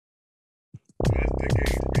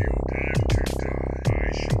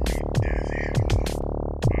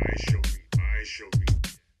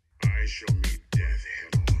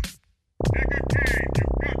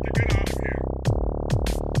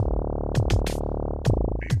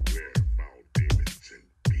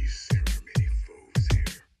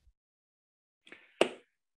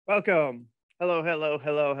Welcome. Hello, hello,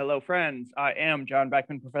 hello, hello, friends. I am John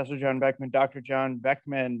Beckmann, Professor John Beckmann, Dr. John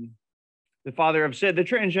Beckmann, the father of sin, the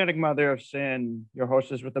transgenic mother of sin, your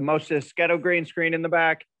hostess with the mostest ghetto green screen in the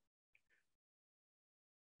back.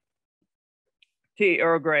 Tea,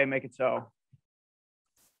 Earl Grey, make it so.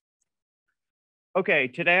 Okay,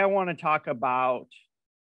 today I want to talk about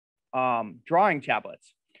drawing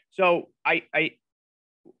tablets. So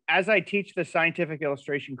as I teach the scientific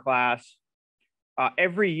illustration class,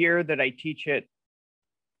 every year that I teach it,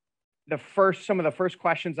 some of the first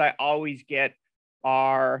questions I always get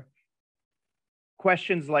are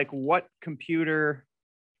questions like, what computer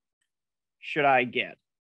should I get?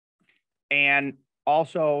 And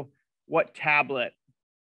also, what tablet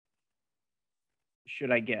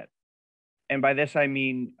should I get? And by this, I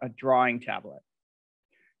mean a drawing tablet.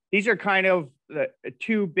 These are kind of the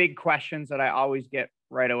two big questions that I always get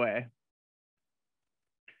right away.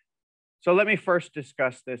 So let me first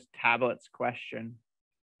discuss this tablets question.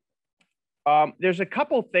 There's a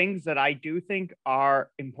couple things that I do think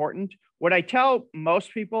are important. What I tell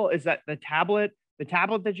most people is that the tablet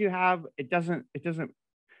that you have, it's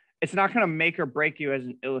not going to make or break you as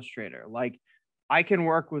an illustrator. Like, I can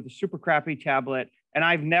work with a super crappy tablet, and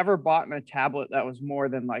I've never bought a tablet that was more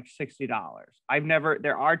than like $60.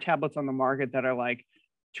 There are tablets on the market that are like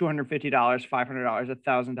 $250, $500,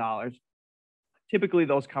 $1,000. Typically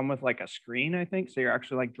those come with like a screen, I think. So you're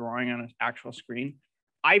actually like drawing on an actual screen.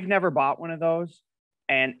 I've never bought one of those,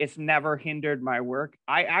 and it's never hindered my work.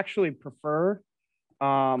 I actually prefer,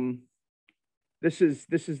 this is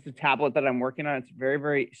the tablet that I'm working on. It's a very,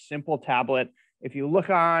 very simple tablet. If you look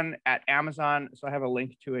at Amazon, so I have a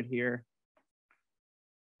link to it here.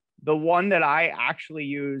 The one that I actually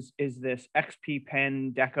use is this XP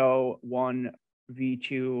Pen Deco 1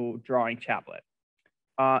 V2 drawing tablet.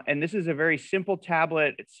 And this is a very simple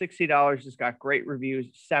tablet. It's $60. It's got great reviews,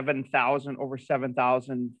 over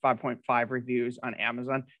 7,000, 5.5 reviews on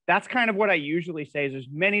Amazon. That's kind of what I usually say is there's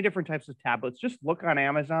many different types of tablets. Just look on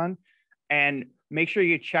Amazon and make sure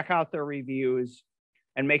you check out their reviews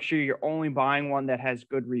and make sure you're only buying one that has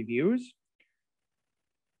good reviews.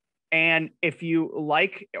 And if you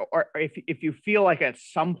like, or if you feel like at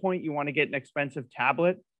some point you want to get an expensive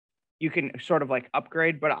tablet, you can sort of like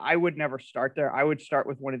upgrade, but I would never start there. I would start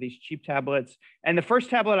with one of these cheap tablets. And the first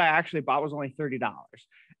tablet I actually bought was only $30,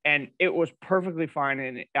 and it was perfectly fine.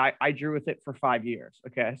 And I drew with it for 5 years.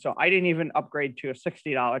 Okay. So I didn't even upgrade to a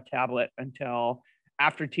 $60 tablet until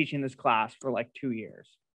after teaching this class for like 2 years.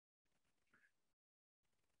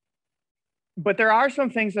 But there are some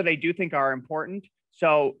things that I do think are important.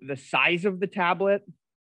 So the size of the tablet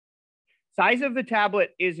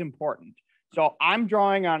is important. So I'm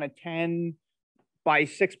drawing on a 10 by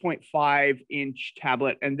 6.5 inch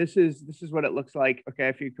tablet, and this is what it looks like. Okay,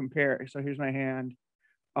 if you compare, so here's my hand.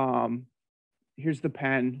 Here's the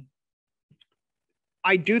pen.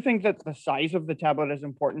 I do think that the size of the tablet is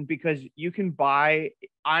important because you can buy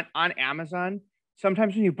on Amazon.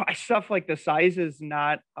 Sometimes when you buy stuff, like the size is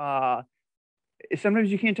not.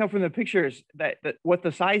 Sometimes you can't tell from the pictures that what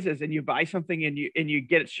the size is, and you buy something and you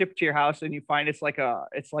get it shipped to your house, and you find it's like a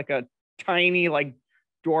tiny, like,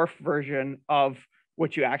 dwarf version of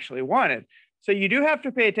what you actually wanted. So you do have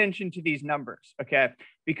to pay attention to these numbers, okay?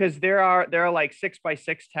 Because there are like 6 by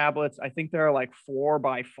 6 tablets. I think there are like 4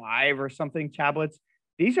 by 5 or something tablets.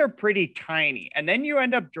 These are pretty tiny. And then you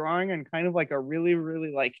end up drawing on kind of like a really,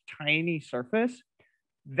 really like tiny surface.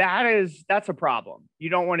 That's a problem. You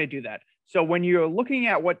don't want to do that. So when you're looking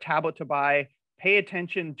at what tablet to buy, pay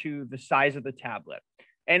attention to the size of the tablet.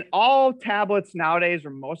 And all tablets nowadays,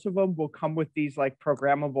 or most of them, will come with these like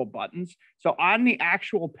programmable buttons. So on the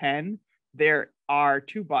actual pen, there are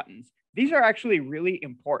 2 buttons. These are actually really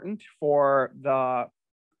important for the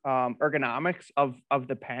ergonomics of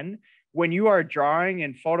the pen. When you are drawing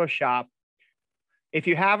in Photoshop, if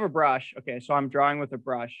you have a brush, okay, so I'm drawing with a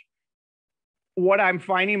brush, what I'm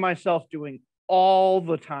finding myself doing all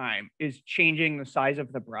the time is changing the size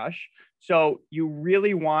of the brush. So you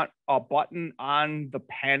really want a button on the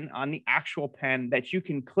pen, on the actual pen, that you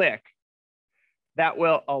can click that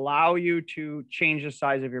will allow you to change the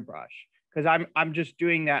size of your brush. Because I'm just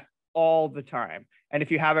doing that all the time. And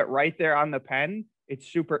if you have it right there on the pen, it's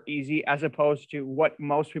super easy, as opposed to what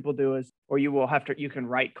most people do is, or you can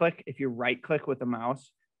right click. If you right click with the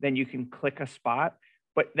mouse, then you can click a spot.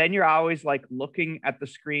 but then you're always like looking at the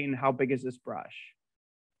screen. How big is this brush?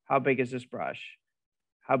 How big is this brush?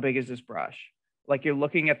 How big is this brush? Like you're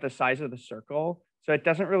looking at the size of the circle. So it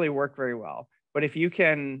doesn't really work very well. But if you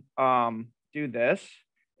can do this,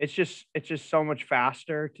 it's just so much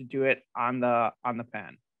faster to do it on the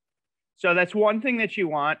pen. So that's one thing that you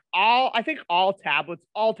want. I think all tablets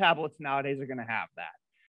nowadays are going to have that.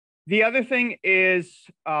 The other thing is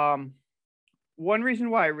one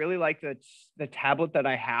reason why I really like the tablet that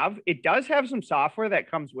I have, it does have some software that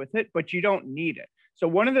comes with it, but you don't need it. So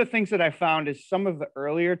one of the things that I found is some of the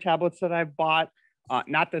earlier tablets that I've bought,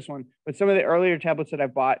 not this one, but some of the earlier tablets that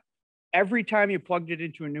I've bought, every time you plugged it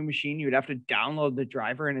into a new machine, you would have to download the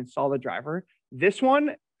driver and install the driver. This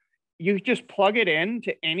one, you just plug it in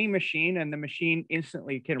to any machine and the machine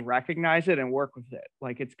instantly can recognize it and work with it.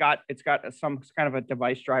 Like it's got some kind of a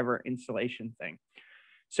device driver installation thing.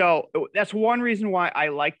 So that's one reason why I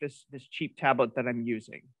like this cheap tablet that I'm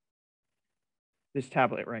using. This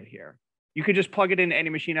tablet right here. You could just plug it into any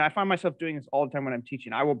machine. And I find myself doing this all the time when I'm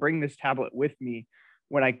teaching. I will bring this tablet with me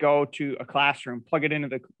when I go to a classroom, plug it into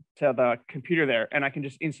the computer there, and I can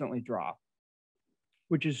just instantly draw,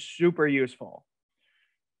 which is super useful.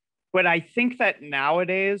 But I think that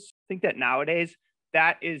nowadays,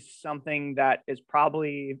 that is something that is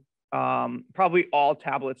probably all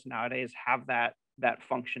tablets nowadays have that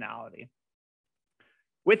functionality.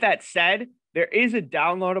 With that said, there is a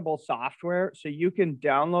downloadable software. So you can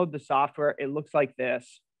download the software. It looks like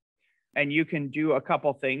this. And you can do a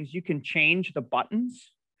couple things. You can change the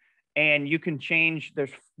buttons and you can change,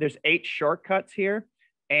 there's 8 shortcuts here.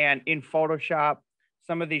 And in Photoshop,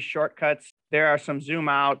 some of these shortcuts, there are some zoom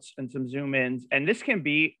outs and some zoom ins. And this can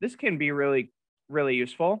be really, really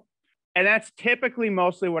useful. And that's typically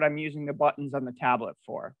mostly what I'm using the buttons on the tablet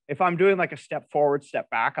for. If I'm doing like a step forward, step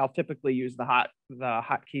back, I'll typically use the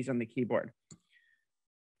hotkeys on the keyboard.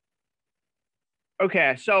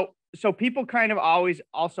 Okay, so people kind of always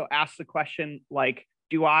also ask the question, like,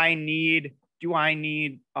 do I need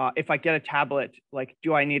if I get a tablet, like,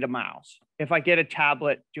 do I need a mouse? If I get a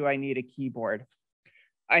tablet, do I need a keyboard?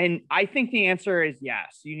 And I think the answer is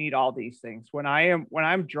yes, you need all these things. When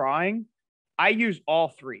I'm drawing, I use all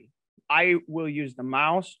 3. I will use the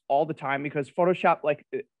mouse all the time because Photoshop, like,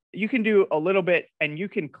 you can do a little bit and you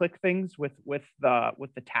can click things with the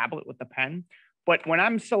tablet, with the pen. But when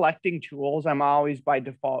I'm selecting tools, I'm always by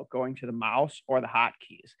default going to the mouse or the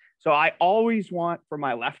hotkeys. So I always want for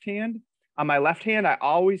my left hand, on my left hand, I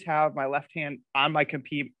always have my left hand on my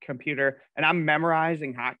computer and I'm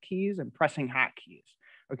memorizing hotkeys and pressing hotkeys.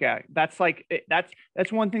 Okay, that's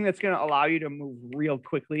one thing that's going to allow you to move real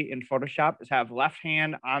quickly in Photoshop is have left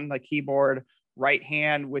hand on the keyboard, right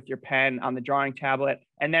hand with your pen on the drawing tablet.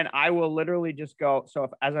 And then I will literally just go. So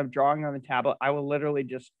as I'm drawing on the tablet, I will literally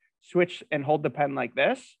just switch and hold the pen like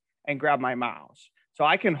this and grab my mouse. So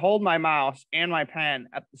I can hold my mouse and my pen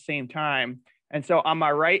at the same time. And so on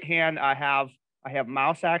my right hand, I have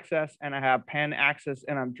mouse access and I have pen access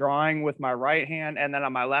and I'm drawing with my right hand. And then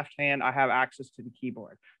on my left hand, I have access to the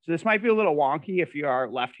keyboard. So this might be a little wonky if you are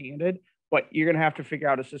left-handed, but you're going to have to figure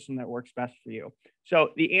out a system that works best for you. So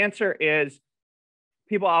the answer is,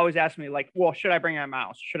 people always ask me like, well, should I bring a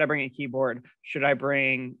mouse? Should I bring a keyboard? Should I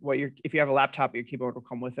bring if you have a laptop, your keyboard will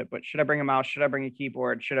come with it, but should I bring a mouse? Should I bring a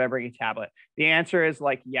keyboard? Should I bring a tablet? The answer is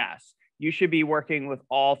like, yes, you should be working with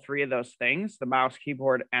all 3 of those things, the mouse,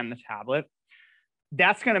 keyboard, and the tablet.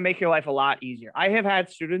 That's going to make your life a lot easier. I have had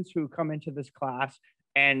students who come into this class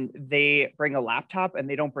and they bring a laptop and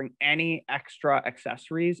they don't bring any extra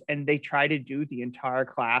accessories and they try to do the entire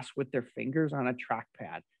class with their fingers on a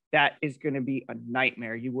trackpad. That is going to be a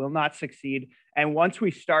nightmare. You will not succeed. And once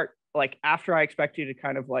we start, like after I expect you to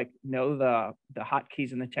kind of like know the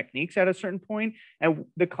hotkeys and the techniques at a certain point, and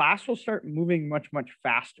the class will start moving much, much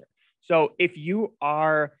faster. So if you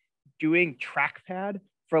are doing trackpad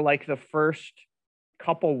for like the first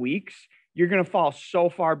couple weeks, you're going to fall so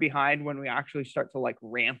far behind when we actually start to like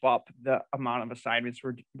ramp up the amount of assignments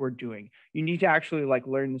we're doing. You need to actually like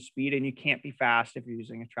learn the speed and you can't be fast if you're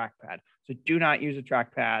using a trackpad. So do not use a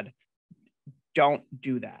trackpad. Don't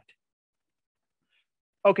do that.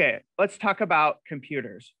 Okay, let's talk about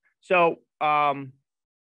computers. So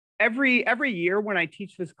every year when I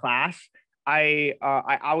teach this class, I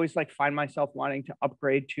always like find myself wanting to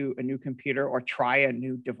upgrade to a new computer or try a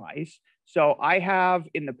new device. So I have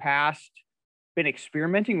in the past been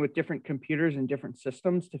experimenting with different computers and different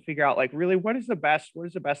systems to figure out like really what is the best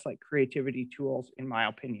like creativity tools in my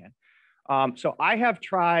opinion. So I had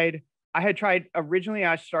tried originally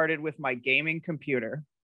I started with my gaming computer.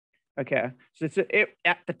 Okay, so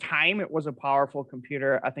at the time it was a powerful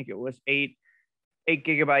computer. I think it was 8 8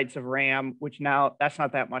 GB of RAM, which now that's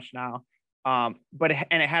not that much now. But it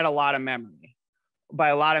had a lot of memory. By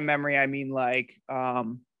a lot of memory, I mean like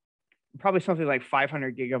probably something like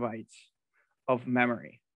 500 GB of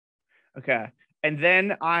memory. Okay. And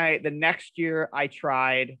then the next year I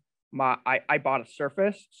tried I bought a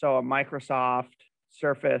Surface, so a Microsoft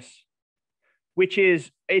Surface, which is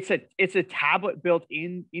it's a tablet built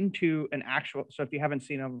into an actual. So if you haven't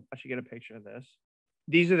seen them, I should get a picture of this.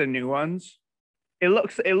 These are the new ones. It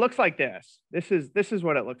looks like this. This is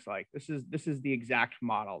what it looks like. This is the exact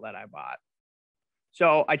model that I bought.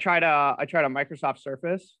 So I tried a Microsoft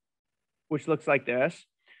Surface, which looks like this.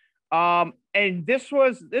 And this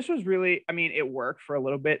was really, I mean, it worked for a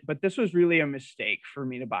little bit, but this was really a mistake for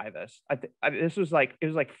me to buy this. This was like, it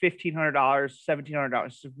was like $1,500, $1,700.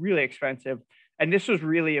 It's really expensive. And this was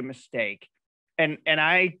really a mistake. And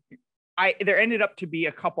there ended up to be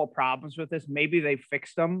a couple problems with this. Maybe they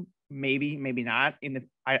fixed them, maybe not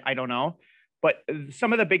I don't know. But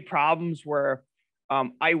some of the big problems were,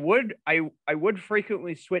 I would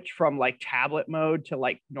frequently switch from like tablet mode to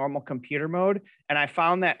like normal computer mode. And I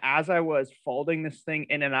found that as I was folding this thing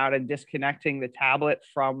in and out and disconnecting the tablet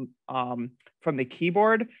from the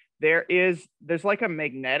keyboard, there's like a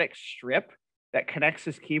magnetic strip that connects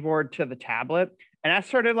this keyboard to the tablet. And that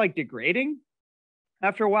started like degrading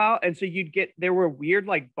after a while. And so there were weird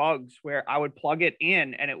like bugs where I would plug it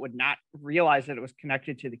in and it would not realize that it was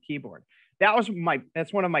connected to the keyboard. That's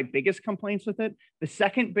one of my biggest complaints with it. The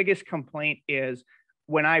second biggest complaint is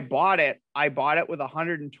when I bought it with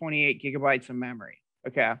 128 GB of memory.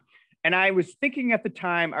 Okay. And I was thinking at the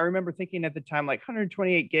time, like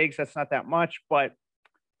 128 gigs, that's not that much, but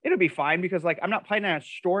it'll be fine because like I'm not planning on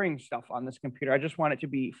storing stuff on this computer. I just want it to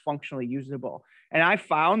be functionally usable. And I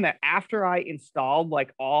found that after I installed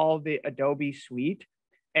like all the Adobe suite,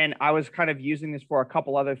 and I was kind of using this for a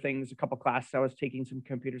couple other things, a couple classes. I was taking some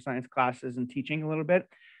computer science classes and teaching a little bit.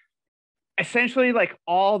 Essentially, like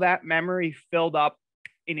all that memory filled up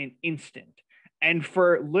in an instant. And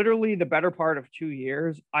for literally the better part of 2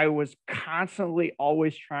 years, I was constantly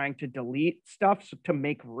always trying to delete stuff to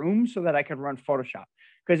make room so that I could run Photoshop.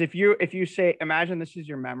 Because if you say, imagine this is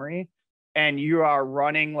your memory and you are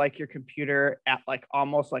running like your computer at like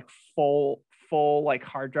almost like full like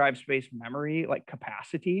hard drive space memory, like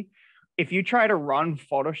capacity. If you try to run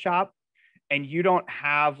Photoshop and you don't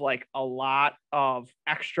have like a lot of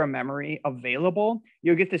extra memory available,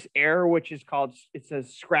 you'll get this error, which is called, it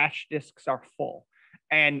says scratch disks are full.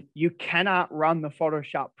 And you cannot run the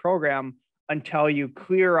Photoshop program until you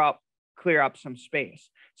clear up some space.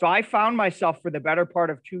 So I found myself for the better part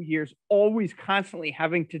of 2 years, always constantly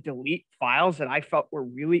having to delete files that I felt were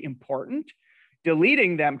really important,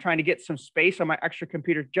 deleting them, trying to get some space on my extra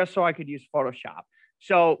computer just so I could use Photoshop.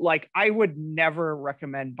 So like, I would never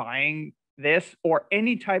recommend buying this or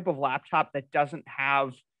any type of laptop that doesn't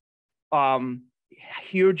have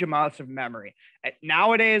huge amounts of memory.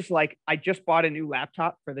 Nowadays, like I just bought a new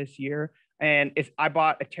laptop for this year and I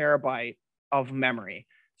bought 1 terabyte of memory.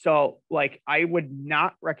 So like, I would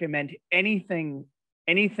not recommend anything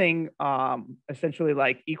essentially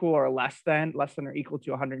like equal or less than or equal to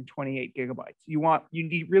 128 gigabytes. You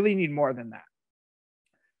really need more than that.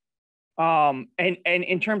 And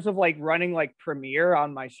in terms of like running like Premiere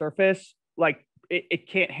on my Surface, like it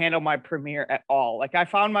can't handle my Premiere at all. Like I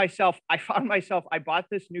bought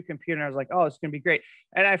this new computer and I was like, oh, it's gonna be great.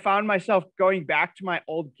 And I found myself going back to my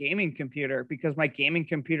old gaming computer because my gaming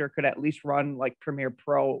computer could at least run like Premiere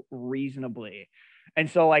Pro reasonably. And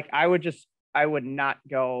so like I would not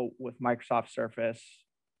go with Microsoft Surface.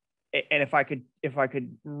 And if I could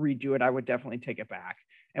redo it, I would definitely take it back.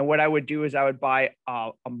 And what I would do is I would buy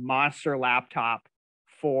a monster laptop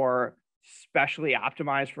specially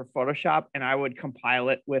optimized for Photoshop, and I would compile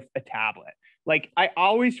it with a tablet. Like I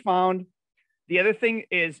always found, the other thing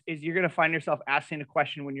is you're going to find yourself asking a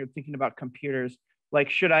question when you're thinking about computers,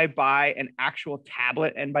 like, should I buy an actual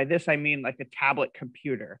tablet? And by this, I mean like a tablet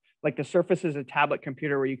computer. Like the Surface is a tablet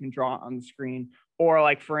computer where you can draw on the screen, or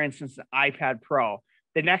like, for instance, the iPad Pro.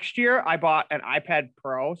 The next year I bought an iPad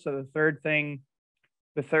Pro. So the third thing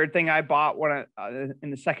I bought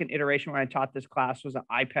in the second iteration when I taught this class was an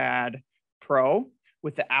iPad Pro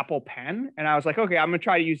with the Apple Pen. And I was like, okay, I'm going to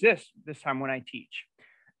try to use this time when I teach.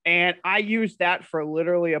 And I used that for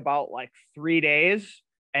literally about like 3 days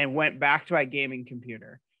and went back to my gaming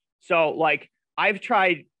computer. So like I've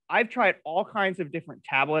tried all kinds of different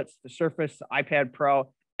tablets, the Surface, the iPad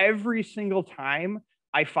Pro. Every single time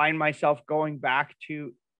I find myself going back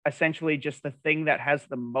to essentially just the thing that has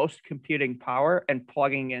the most computing power and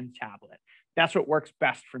plugging in tablet. That's what works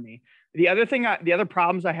best for me. The other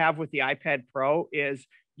problems I have with the iPad Pro is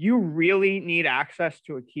you really need access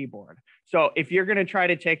to a keyboard. So if you're going to try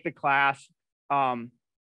to take the class,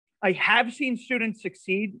 I have seen students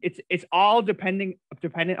succeed. It's all dependent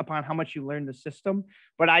upon how much you learn the system.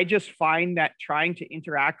 But I just find that trying to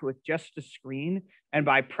interact with just the screen and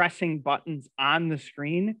by pressing buttons on the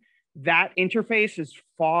screen, that interface is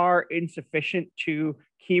far insufficient to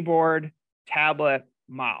keyboard, tablet,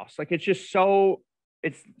 mouse. Like it's so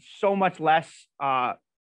much less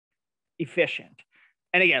efficient.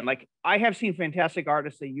 And again, like I have seen fantastic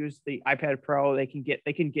artists that use the iPad Pro. They can get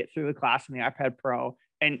through the class in the iPad Pro.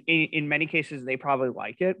 And in many cases, they probably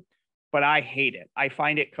like it, but I hate it. I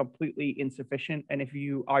find it completely insufficient. And if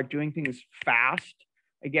you are doing things fast,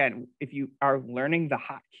 again, if you are learning the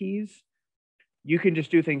hotkeys, you can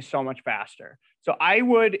just do things so much faster. So I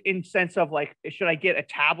would, in sense of like, should I get a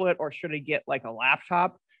tablet or should I get like a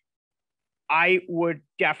laptop? I would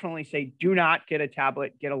definitely say, do not get a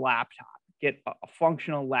tablet, get a laptop, get a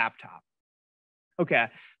functional laptop. Okay,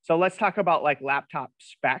 so let's talk about like laptop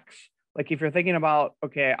specs. Like if you're thinking about,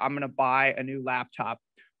 okay, I'm going to buy a new laptop,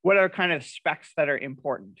 what are kind of specs that are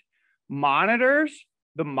important? Monitors,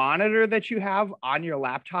 the monitor that you have on your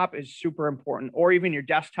laptop is super important, or even your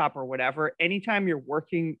desktop or whatever. Anytime you're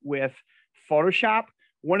working with Photoshop,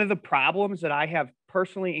 one of the problems that I have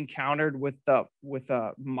personally encountered with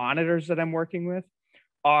the monitors that I'm working with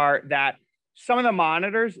are that some of the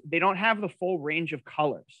monitors, they don't have the full range of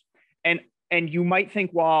colors. And you might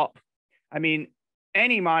think, well, I mean,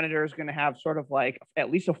 any monitor is going to have sort of like at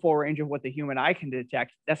least a full range of what the human eye can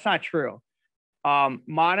detect. That's not true.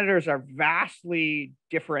 Monitors are vastly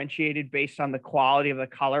differentiated based on the quality of the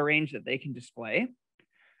color range that they can display.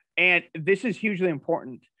 And this is hugely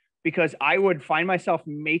important because I would find myself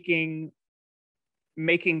making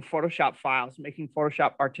Photoshop files, making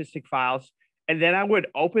Photoshop artistic files, and then I would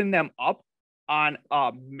open them up on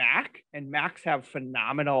a Mac, and Macs have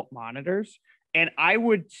phenomenal monitors. And I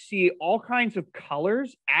would see all kinds of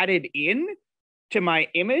colors added in to my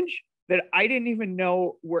image that I didn't even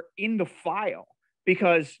know were in the file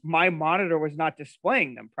because my monitor was not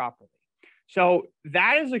displaying them properly. So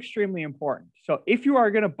that is extremely important. So if you are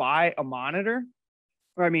going to buy a monitor,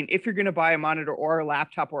 if you're going to buy a monitor or a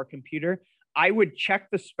laptop or a computer, I would check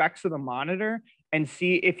the specs of the monitor and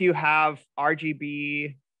see if you have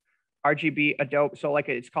RGB Adobe. So like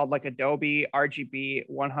it's called like Adobe RGB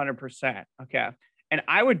 100%. Okay. And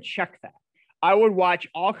I would check that. I would watch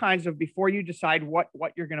all kinds of, before you decide what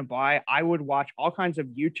you're going to buy, I would watch all kinds of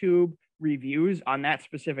YouTube reviews on that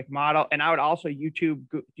specific model. And I would also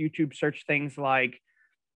YouTube search things like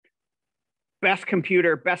best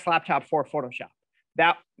computer, best laptop for Photoshop.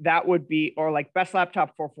 That would be, or like best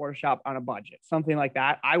laptop for Photoshop on a budget, something like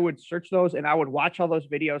that. I would search those and I would watch all those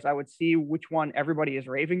videos. I would see which one everybody is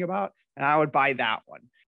raving about, and I would buy that one.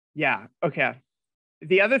 Yeah. Okay.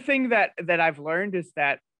 The other thing that I've learned is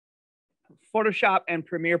that Photoshop and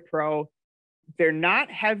Premiere Pro, they're not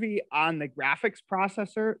heavy on the graphics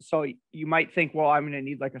processor. So you might think, well, I'm going to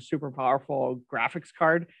need like a super powerful graphics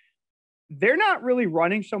card. They're not really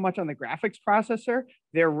running so much on the graphics processor.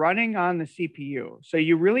 They're running on the CPU. So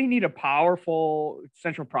you really need a powerful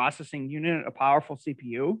central processing unit, a powerful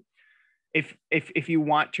CPU, if you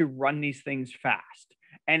want to run these things fast.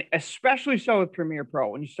 And especially so with Premiere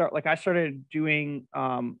Pro. When you start, like I started doing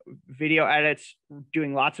video edits,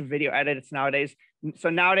 doing lots of video edits nowadays. So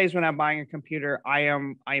nowadays when I'm buying a computer, I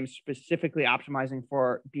am specifically optimizing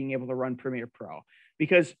for being able to run Premiere Pro,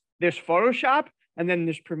 because there's Photoshop and then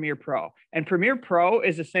there's Premiere Pro. And Premiere Pro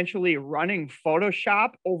is essentially running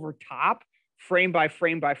Photoshop over top, frame by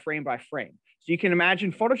frame by frame by frame. So you can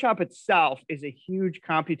imagine Photoshop itself is a huge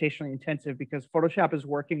computationally intensive, because Photoshop is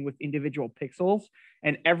working with individual pixels.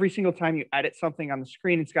 And every single time you edit something on the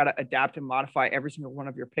screen, it's got to adapt and modify every single one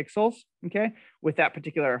of your pixels, okay, with that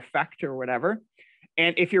particular effect or whatever.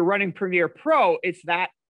 And if you're running Premiere Pro, it's that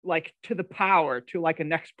like to the power, to like a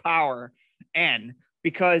next power n,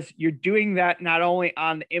 because you're doing that not only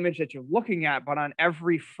on the image that you're looking at, but on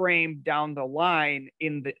every frame down the line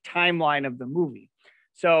in the timeline of the movie.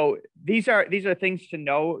 So these are things to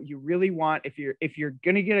know. You really want, if you're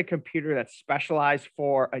going to get a computer that's specialized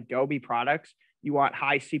for Adobe products, you want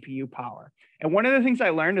high CPU power. And one of the things I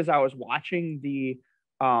learned as I was watching the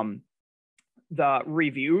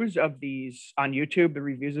reviews of these on YouTube, the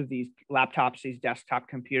reviews of these laptops, these desktop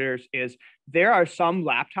computers, is there are some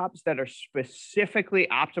laptops that are specifically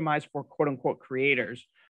optimized for quote unquote creators.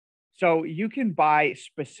 So you can buy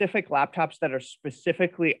specific laptops that are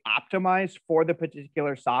specifically optimized for the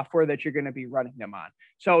particular software that you're going to be running them on.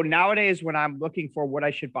 So nowadays, when I'm looking for what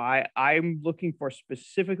I should buy, I'm looking for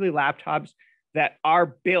specifically laptops that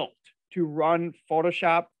are built to run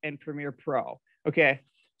Photoshop and Premiere Pro. Okay.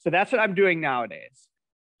 So that's what I'm doing nowadays.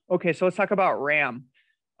 Okay, so let's talk about RAM.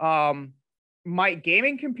 My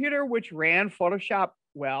gaming computer, which ran Photoshop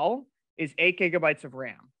well, is 8 gigabytes of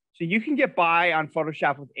RAM. So you can get by on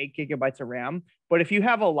Photoshop with 8 gigabytes of RAM, but if you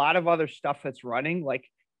have a lot of other stuff that's running, like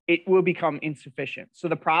it will become insufficient. So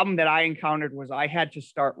the problem that I encountered was I had to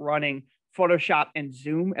start running Photoshop and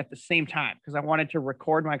Zoom at the same time because I wanted to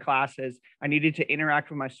record my classes. I needed to interact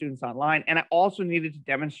with my students online, and I also needed to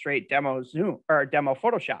demonstrate demo Zoom or demo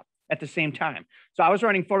Photoshop at the same time. So I was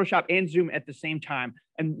running Photoshop and Zoom at the same time,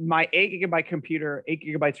 and my 8 gigabyte computer, 8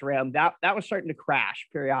 gigabytes of RAM, that was starting to crash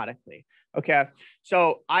periodically. Okay,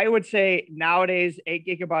 so I would say nowadays 8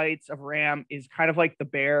 gigabytes of RAM is kind of like the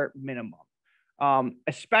bare minimum.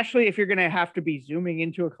 Especially if you're going to have to be zooming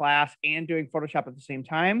into a class and doing Photoshop at the same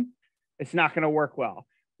time, it's not going to work well.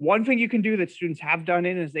 One thing you can do that students have done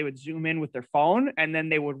is they would zoom in with their phone and then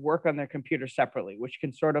they would work on their computer separately, which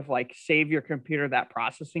can sort of like save your computer that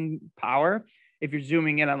processing power. If you're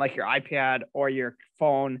zooming in on like your iPad or your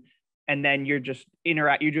phone, and then you're just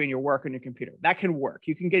you're doing your work on your computer, that can work.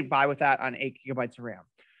 You can get by with that on 8 gigabytes of RAM.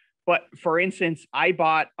 But for instance, I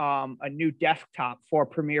bought a new desktop for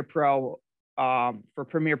Premiere Pro, and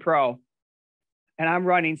I'm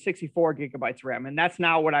running 64 gigabytes RAM, and that's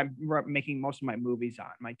now what I'm making most of my movies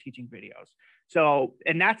on, my teaching videos. So,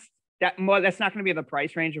 and that's not going to be in the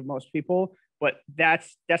price range of most people, but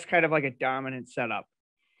that's kind of like a dominant setup.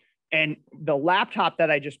 And the laptop that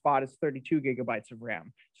I just bought is 32 gigabytes of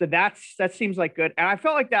RAM. So that seems like good. And I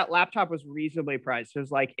felt like that laptop was reasonably priced. It was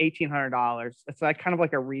like $1,800. It's like kind of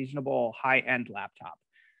like a reasonable high-end laptop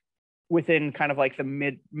within kind of like the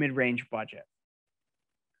mid-range budget.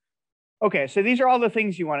 Okay, so these are all the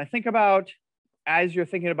things you want to think about as you're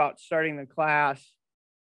thinking about starting the class.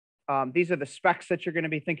 These are the specs that you're going to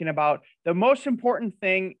be thinking about. The most important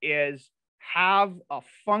thing is have a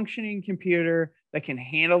functioning computer that can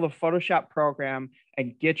handle the Photoshop program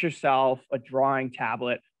and get yourself a drawing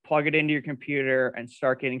tablet, plug it into your computer, and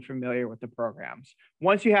start getting familiar with the programs.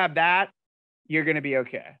 Once you have that, you're going to be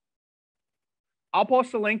okay. I'll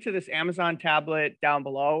post a link to this Amazon tablet down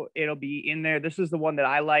below. It'll be in there. This is the one that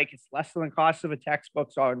I like. It's less than the cost of a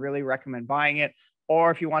textbook, so I would really recommend buying it.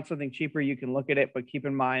 Or if you want something cheaper, you can look at it, but keep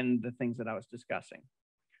in mind the things that I was discussing.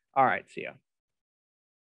 All right, see ya.